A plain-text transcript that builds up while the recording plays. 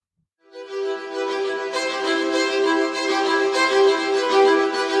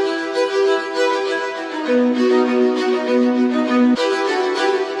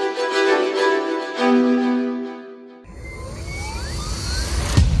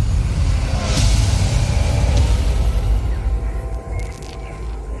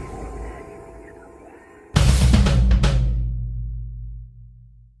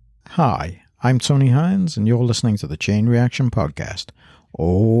Hi, I'm Tony Hines, and you're listening to the Chain Reaction Podcast,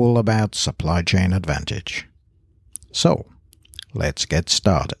 all about supply chain advantage. So, let's get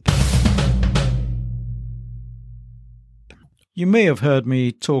started. You may have heard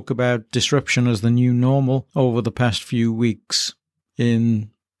me talk about disruption as the new normal over the past few weeks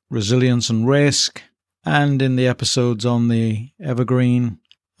in Resilience and Risk, and in the episodes on the Evergreen,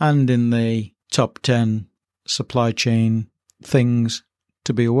 and in the top 10 supply chain things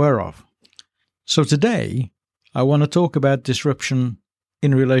to be aware of. So today, I want to talk about disruption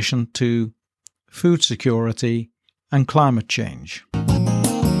in relation to food security and climate change.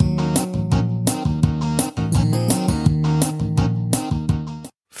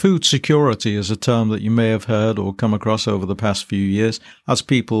 Food security is a term that you may have heard or come across over the past few years, as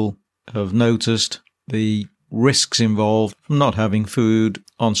people have noticed the risks involved from not having food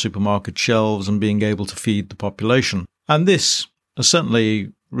on supermarket shelves and being able to feed the population. And this has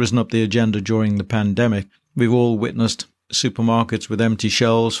certainly risen up the agenda during the pandemic. We've all witnessed supermarkets with empty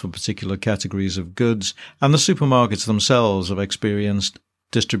shelves for particular categories of goods, and the supermarkets themselves have experienced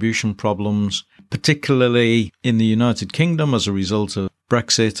distribution problems, particularly in the United Kingdom as a result of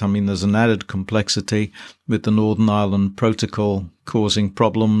Brexit. I mean, there's an added complexity with the Northern Ireland Protocol causing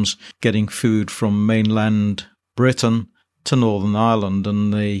problems getting food from mainland Britain to Northern Ireland,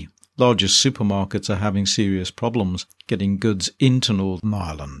 and the largest supermarkets are having serious problems getting goods into Northern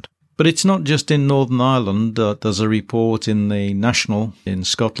Ireland. But it's not just in Northern Ireland. There's a report in the National in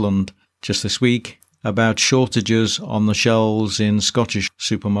Scotland just this week about shortages on the shelves in Scottish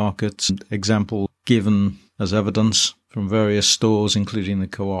supermarkets, example given as evidence from various stores, including the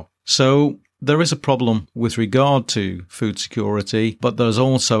Co-op. So there is a problem with regard to food security, but there's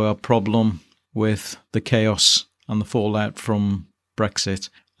also a problem with the chaos and the fallout from Brexit.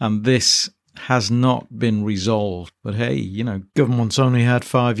 And this has not been resolved. But hey, government's only had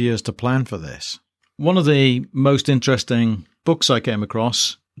 5 years to plan for this. One of the most interesting books I came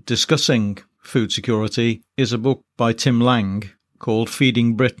across discussing food security is a book by Tim Lang called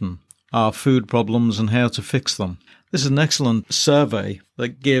Feeding Britain: Our Food Problems and How to Fix Them. This is an excellent survey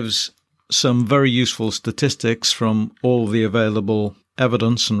that gives some very useful statistics from all the available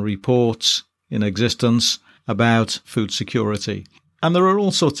evidence and reports in existence about food security. And there are all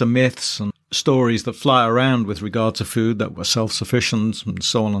sorts of myths and stories that fly around with regard to food, that we're self-sufficient and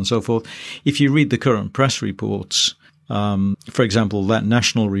so on and so forth. If you read the current press reports, for example, that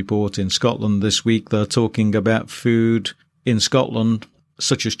national report in Scotland this week, they're talking about food in Scotland,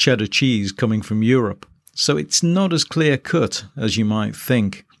 such as cheddar cheese, coming from Europe. So it's not as clear-cut as you might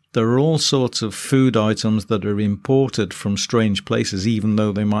think. There are all sorts of food items that are imported from strange places, even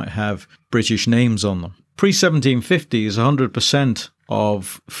though they might have British names on them. Pre-1750s, 100%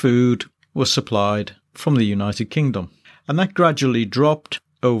 of food was supplied from the United Kingdom. And that gradually dropped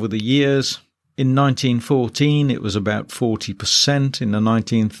over the years. In 1914, it was about 40%. In the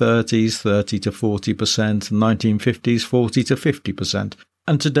 1930s, 30 to 40%. In the 1950s, 40 to 50%.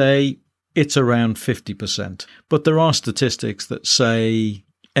 And today, it's around 50%. But there are statistics that say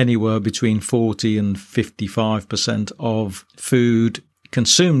anywhere between 40 and 55% of food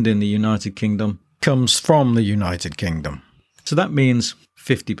consumed in the United Kingdom comes from the United Kingdom. So that means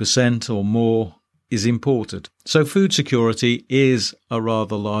 50% or more is imported. So food security is a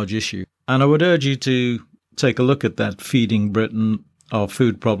rather large issue. And I would urge you to take a look at that Feeding Britain: Our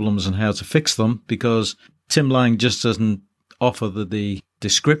Food Problems and How to Fix Them, because Tim Lang just doesn't offer the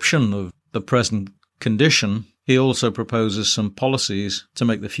description of the present condition. He also proposes some policies to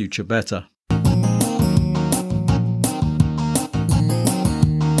make the future better.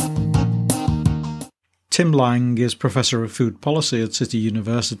 Tim Lang is Professor of Food Policy at City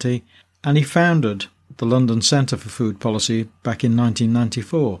University, and he founded the London Centre for Food Policy back in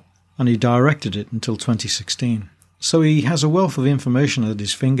 1994, and he directed it until 2016. So he has a wealth of information at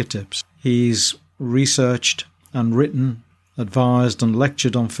his fingertips. He's researched and written, advised and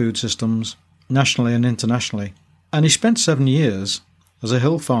lectured on food systems, nationally and internationally, and he spent 7 years as a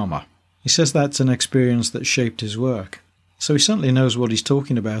hill farmer. He says that's an experience that shaped his work. So he certainly knows what he's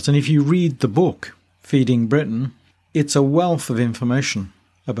talking about, and if you read the book, Feeding Britain, it's a wealth of information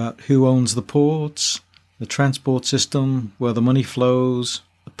about who owns the ports, the transport system, where the money flows,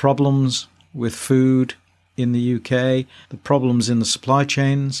 the problems with food in the UK, the problems in the supply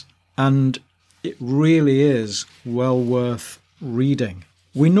chains, and it really is well worth reading.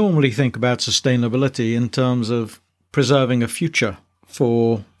 We normally think about sustainability in terms of preserving a future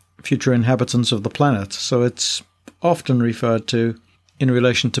for future inhabitants of the planet, so it's often referred to in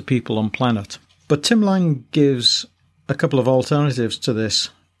relation to people on planet. But Tim Lang gives a couple of alternatives to this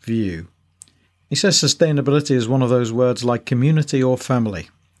view. He says sustainability is one of those words like community or family.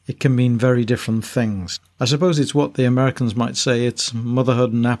 it can mean very different things. I suppose it's what the Americans might say, it's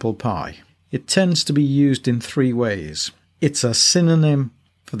motherhood and apple pie. It tends to be used in three ways. It's a synonym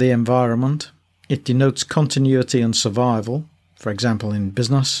for the environment. It denotes continuity and survival, for example in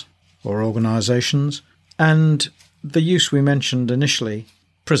business or organisations. And the use we mentioned initially,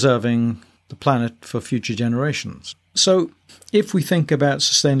 preserving the planet for future generations. So if we think about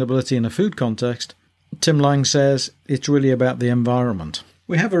sustainability in a food context, Tim Lang says it's really about the environment.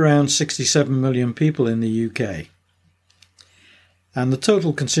 We have around 67 million people in the UK, and the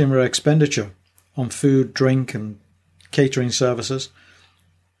total consumer expenditure on food, drink and catering services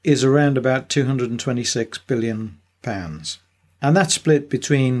is around about £226 billion. And that's split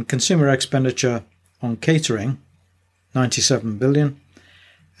between consumer expenditure on catering, 97 billion,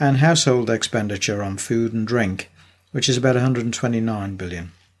 and household expenditure on food and drink, which is about 129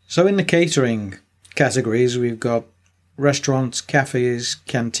 billion. So in the catering categories, we've got restaurants, cafes,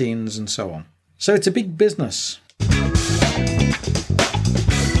 canteens, and so on. So it's a big business.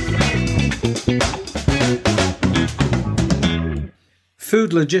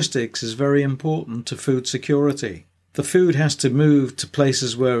 Food logistics is very important to food security. The food has to move to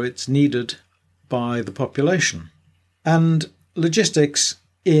places where it's needed by the population. And logistics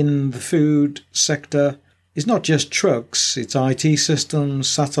in the food sector is not just trucks, it's IT systems,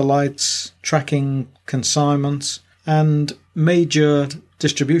 satellites, tracking consignments, and major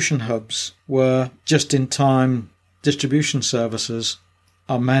distribution hubs where just-in-time distribution services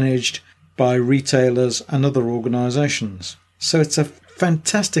are managed by retailers and other organisations. So it's a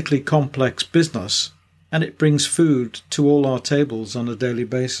fantastically complex business, and it brings food to all our tables on a daily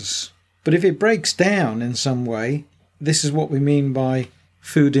basis. But if it breaks down in some way, this is what we mean by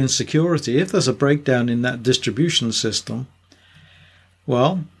food insecurity. If there's a breakdown in that distribution system,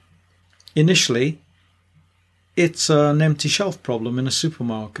 well, initially, it's an empty shelf problem in a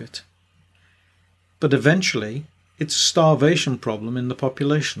supermarket. But eventually, it's a starvation problem in the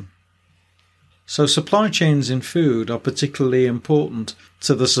population. So supply chains in food are particularly important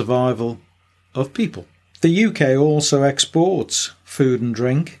to the survival of people. The UK also exports food and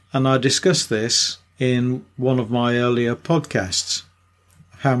drink, and I discussed this in one of my earlier podcasts,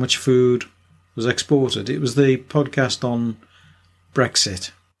 how much food was exported. It was the podcast on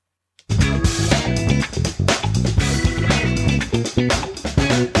Brexit.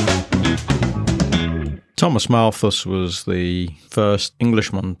 Thomas Malthus was the first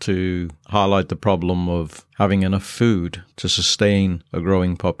Englishman to highlight the problem of having enough food to sustain a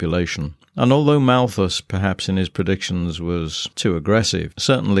growing population. And although Malthus, perhaps in his predictions, was too aggressive,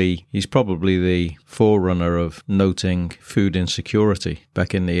 certainly he's probably the forerunner of noting food insecurity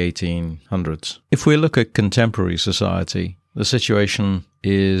back in the 1800s. If we look at contemporary society, the situation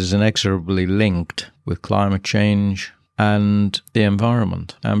is inexorably linked with climate change and the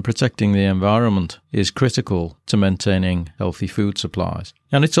environment. And protecting the environment is critical to maintaining healthy food supplies.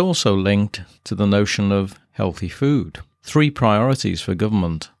 And it's also linked to the notion of healthy food. 3 priorities for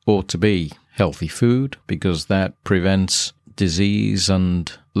government ought to be healthy food, because that prevents disease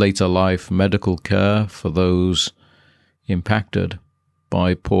and later life medical care for those impacted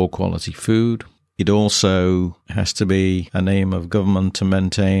by poor quality food. It also has to be an aim of government to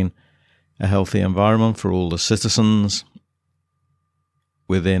maintain a healthy environment for all the citizens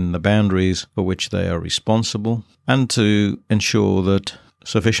within the boundaries for which they are responsible, and to ensure that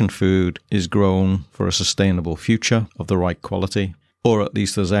sufficient food is grown for a sustainable future of the right quality, or at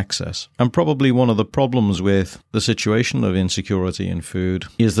least there's excess. And probably one of the problems with the situation of insecurity in food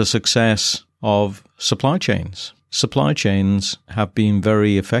is the success of supply chains. Supply chains have been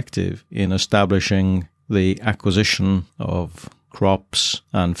very effective in establishing the acquisition of crops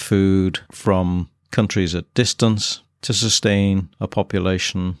and food from countries at distance to sustain a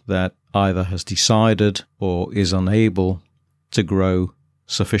population that either has decided or is unable to grow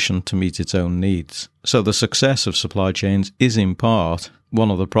sufficient to meet its own needs. So the success of supply chains is in part one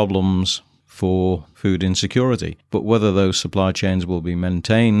of the problems for food insecurity. But whether those supply chains will be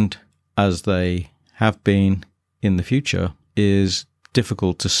maintained as they have been in the future is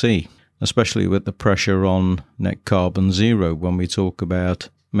difficult to see, especially with the pressure on net carbon zero when we talk about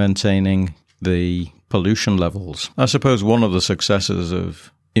maintaining the pollution levels. I suppose one of the successes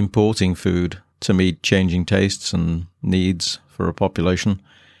of importing food to meet changing tastes and needs for a population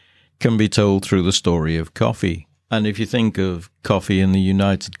can be told through the story of coffee. And if you think of coffee in the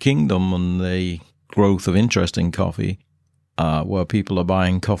United Kingdom and the growth of interest in coffee, where people are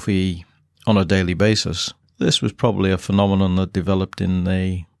buying coffee on a daily basis, this was probably a phenomenon that developed in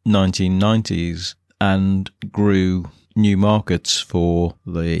the 1990s and grew new markets for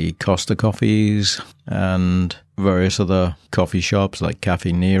the Costa coffees and various other coffee shops like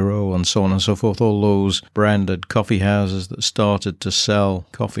Caffè Nero and so on and so forth, all those branded coffee houses that started to sell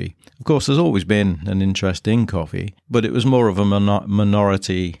coffee. Of course, there's always been an interest in coffee, but it was more of a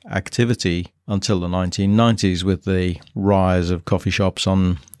minority activity until the 1990s with the rise of coffee shops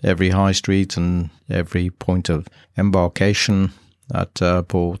on every high street and every point of embarkation at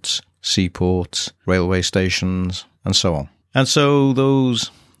ports, seaports, railway stations, and so on. And so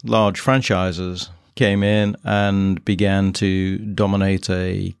those large franchises came in and began to dominate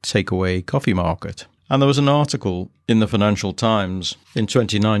a takeaway coffee market. And there was an article in the Financial Times in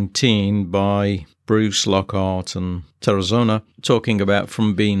 2019 by Bruce Lockhart and Tarazona talking about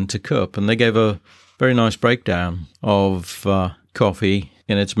from bean to cup. And they gave a very nice breakdown of coffee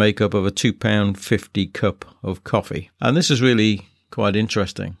in its makeup of a £2.50 cup of coffee. And this is really quite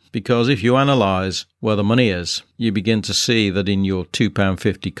interesting, because if you analyse where the money is, you begin to see that in your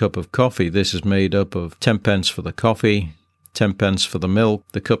 £2.50 cup of coffee, this is made up of 10 pence for the coffee, 10 pence for the milk,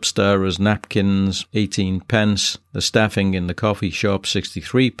 the cup stirrers, napkins, 18 pence, the staffing in the coffee shop,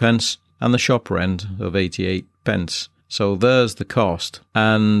 63 pence, and the shop rent of 88 pence. So there's the cost.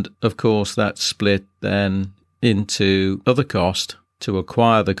 And of course, that's split then into other cost to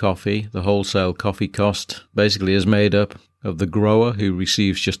acquire the coffee. The wholesale coffee cost basically is made up of the grower, who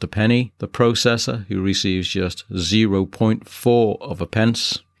receives just a penny, the processor, who receives just 0.4 of a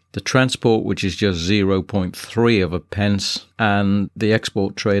pence, the transport, which is just 0.3 of a pence, and the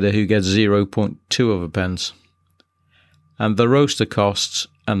export trader, who gets 0.2 of a pence. And the roaster costs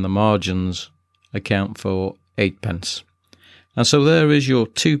and the margins account for 8 pence. And so there is your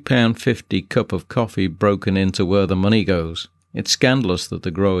 £2.50 cup of coffee broken into where the money goes. It's scandalous that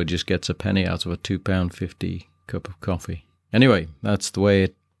the grower just gets a penny out of a £2.50 cup of coffee. Anyway, that's the way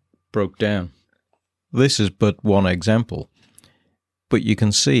it broke down. This is but one example, but you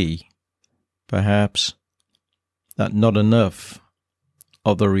can see, perhaps, that not enough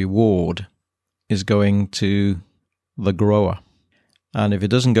of the reward is going to the grower. And if it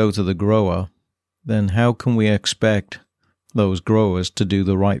doesn't go to the grower, then how can we expect those growers to do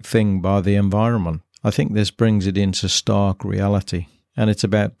the right thing by the environment? I think this brings it into stark reality, and it's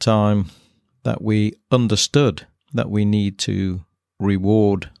about time that we understood that we need to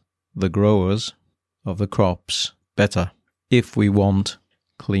reward the growers of the crops better if we want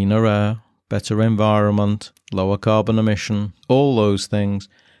cleaner air, better environment, lower carbon emission, all those things.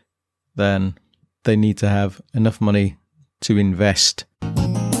 Then they need to have enough money to invest.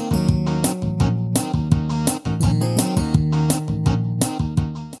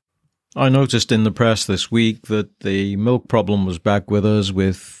 I noticed in the press this week that the milk problem was back with us,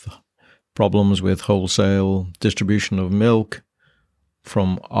 with problems with wholesale distribution of milk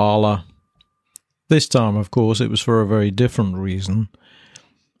from Arla. This time, of course, it was for a very different reason.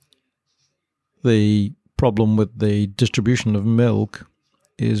 The problem with the distribution of milk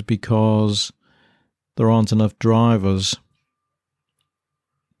is because there aren't enough drivers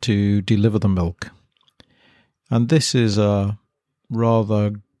to deliver the milk. And this is a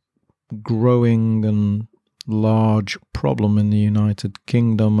rather growing and large problem in the United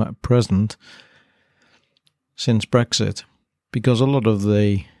Kingdom at present since Brexit, because a lot of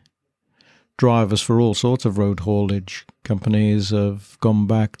the drivers for all sorts of road haulage companies have gone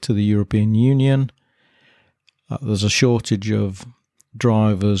back to the European Union. There's a shortage of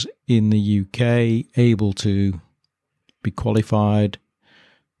drivers in the UK able to be qualified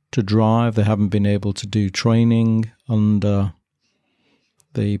to drive. They haven't been able to do training under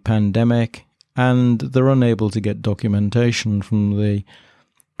the pandemic, and they're unable to get documentation from the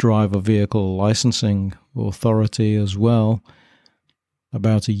Driver Vehicle Licensing Authority as well.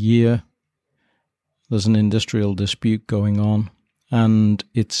 About a year, there's an industrial dispute going on, and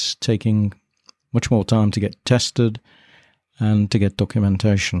it's taking much more time to get tested and to get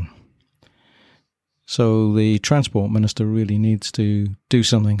documentation. So the Transport Minister really needs to do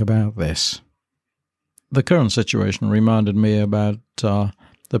something about this. The current situation reminded me about the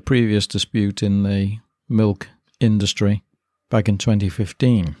previous dispute in the milk industry back in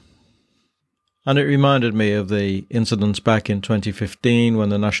 2015. And it reminded me of the incidents back in 2015 when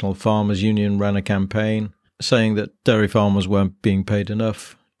the National Farmers Union ran a campaign saying that dairy farmers weren't being paid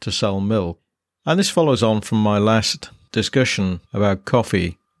enough to sell milk. And this follows on from my last discussion about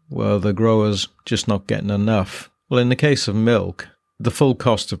coffee, where the growers just not getting enough. Well, in the case of milk, the full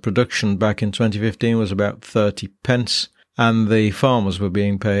cost of production back in 2015 was about 30 pence, and the farmers were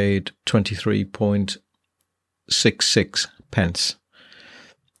being paid 23.66 pence.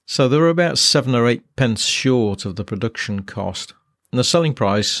 So they were about 7 or 8 pence short of the production cost. And the selling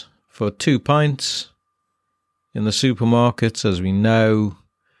price for 2 pints in the supermarkets, as we know,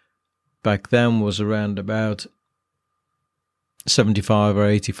 back then was around about 75 or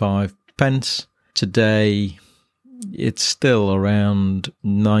 85 pence. Today, it's still around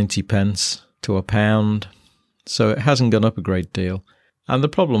 90 pence to a pound. So it hasn't gone up a great deal. And the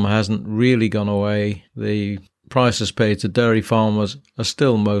problem hasn't really gone away. The prices paid to dairy farmers are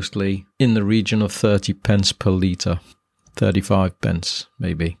still mostly in the region of 30 pence per litre. 35 pence,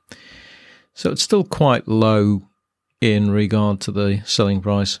 maybe. So it's still quite low in regard to the selling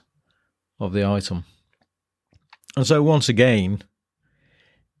price of the item. And so once again,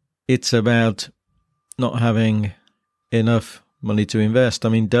 it's about not having enough money to invest. I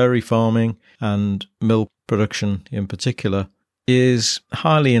mean, dairy farming and milk production in particular is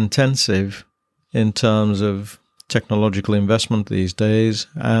highly intensive in terms of technological investment these days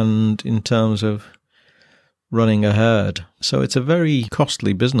and in terms of running a herd. So it's a very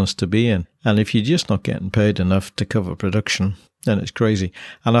costly business to be in. And if you're just not getting paid enough to cover production, then it's crazy.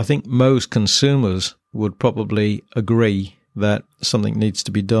 And I think most consumers would probably agree that something needs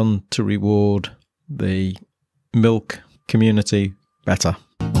to be done to reward the milk community better.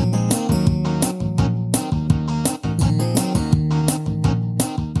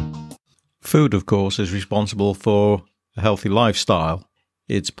 Food, of course, is responsible for a healthy lifestyle.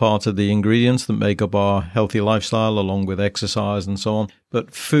 It's part of the ingredients that make up our healthy lifestyle, along with exercise and so on.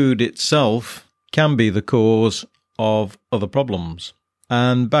 But food itself can be the cause of other problems.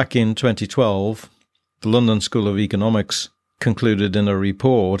 And back in 2012, the London School of Economics concluded in a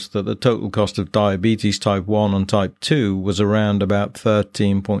report that the total cost of diabetes type 1 and type 2 was around about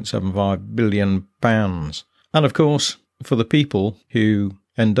 £13.75 billion. And of course, for the people who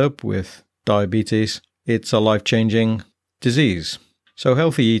end up with diabetes, it's a life-changing disease. So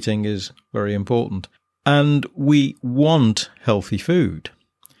healthy eating is very important. And we want healthy food.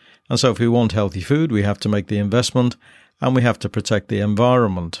 And so if we want healthy food, we have to make the investment and we have to protect the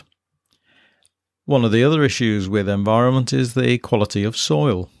environment. One of the other issues with environment is the quality of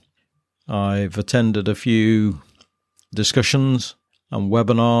soil. I've attended a few discussions and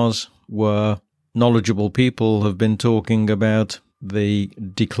webinars where knowledgeable people have been talking about the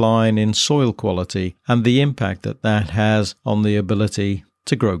decline in soil quality and the impact that that has on the ability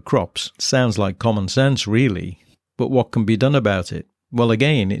to grow crops. Sounds like common sense, really, but what can be done about it? Well,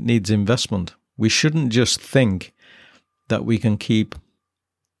 again, it needs investment. We shouldn't just think that we can keep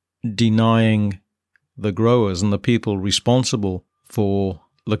denying the growers and the people responsible for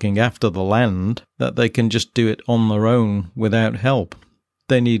looking after the land, that they can just do it on their own without help.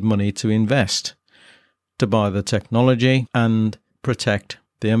 They need money to invest, to buy the technology and protect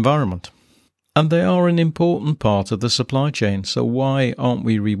the environment. And they are an important part of the supply chain, so why aren't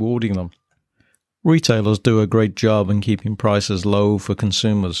we rewarding them? Retailers do a great job in keeping prices low for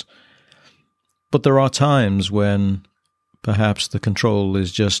consumers, but there are times when perhaps the control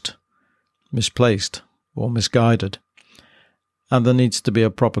is just misplaced or misguided, and there needs to be a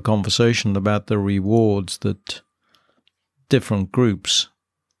proper conversation about the rewards that different groups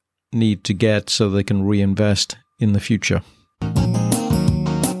need to get so they can reinvest in the future.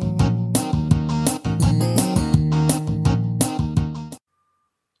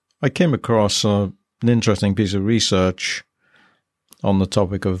 I came across an interesting piece of research on the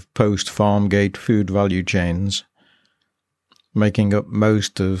topic of post-Farmgate food value chains, making up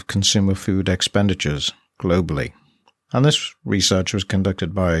most of consumer food expenditures globally. And this research was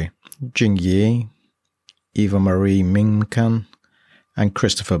conducted by Jing Yi, Eva Marie Minkan, and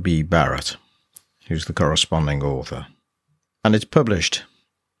Christopher B. Barrett, who's the corresponding author. And it's published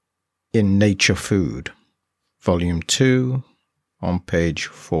in Nature Food, Volume 2, on page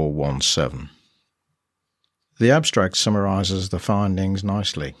 417. The abstract summarizes the findings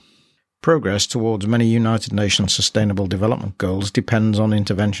nicely. Progress towards many United Nations Sustainable Development Goals depends on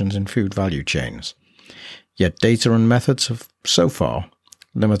interventions in food value chains. Yet data and methods have, so far,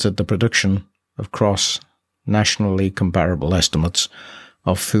 limited the production of cross-nationally comparable estimates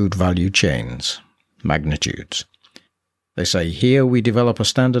of food value chains, magnitudes. They say, here we develop a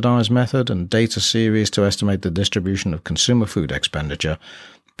standardized method and data series to estimate the distribution of consumer food expenditure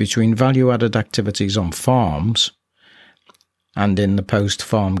between value-added activities on farms and in the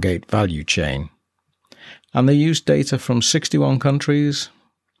post-Farmgate value chain. And they use data from 61 countries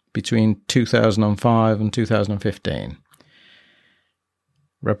between 2005 and 2015,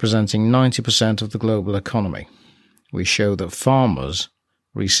 representing 90% of the global economy. We show that farmers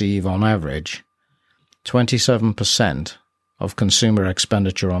receive, on average, 27% of consumer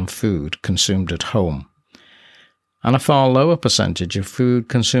expenditure on food consumed at home, and a far lower percentage of food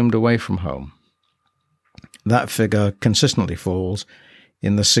consumed away from home. That figure consistently falls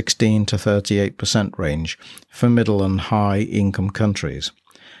in the 16 to 38% range for middle and high income countries,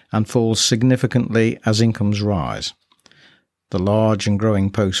 and falls significantly as incomes rise. The large and growing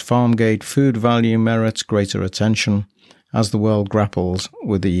post-Farmgate food value merits greater attention as the world grapples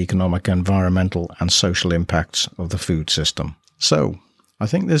with the economic, environmental and social impacts of the food system. So, I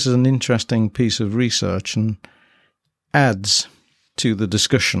think this is an interesting piece of research and adds to the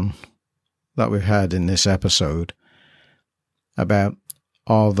discussion that we've had in this episode about,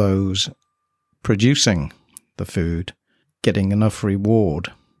 are those producing the food getting enough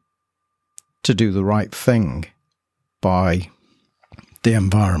reward to do the right thing by the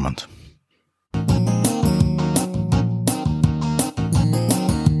environment?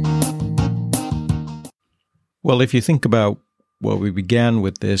 Well, if you think about where we began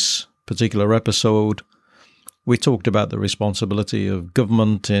with this particular episode, we talked about the responsibility of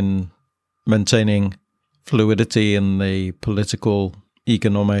government in maintaining fluidity in the political,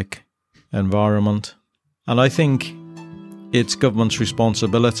 economic environment. And I think it's government's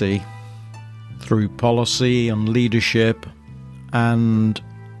responsibility through policy and leadership and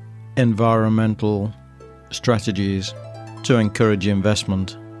environmental strategies to encourage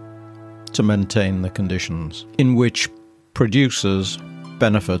investment to maintain the conditions in which producers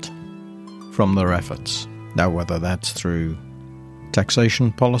benefit from their efforts. Now, whether that's through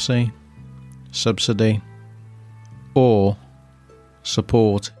taxation policy, subsidy, or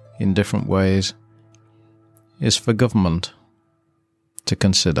support in different ways, is for government to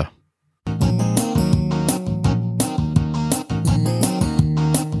consider.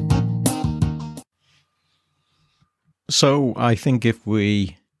 So I think if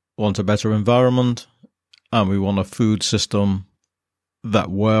we want a better environment and we want a food system that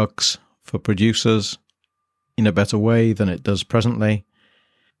works for producers in a better way than it does presently,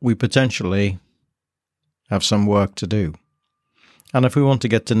 we potentially have some work to do. And if we want to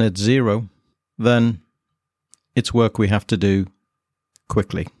get to net zero, then it's work we have to do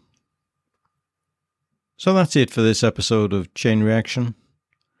quickly. So that's it for this episode of Chain Reaction.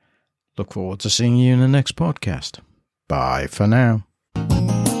 Look forward to seeing you in the next podcast. Bye for now.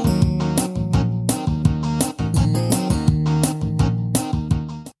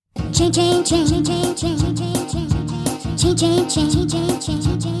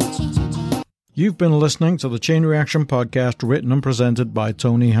 You've been listening to the Chain Reaction podcast, written and presented by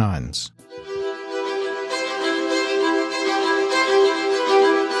Tony Hines.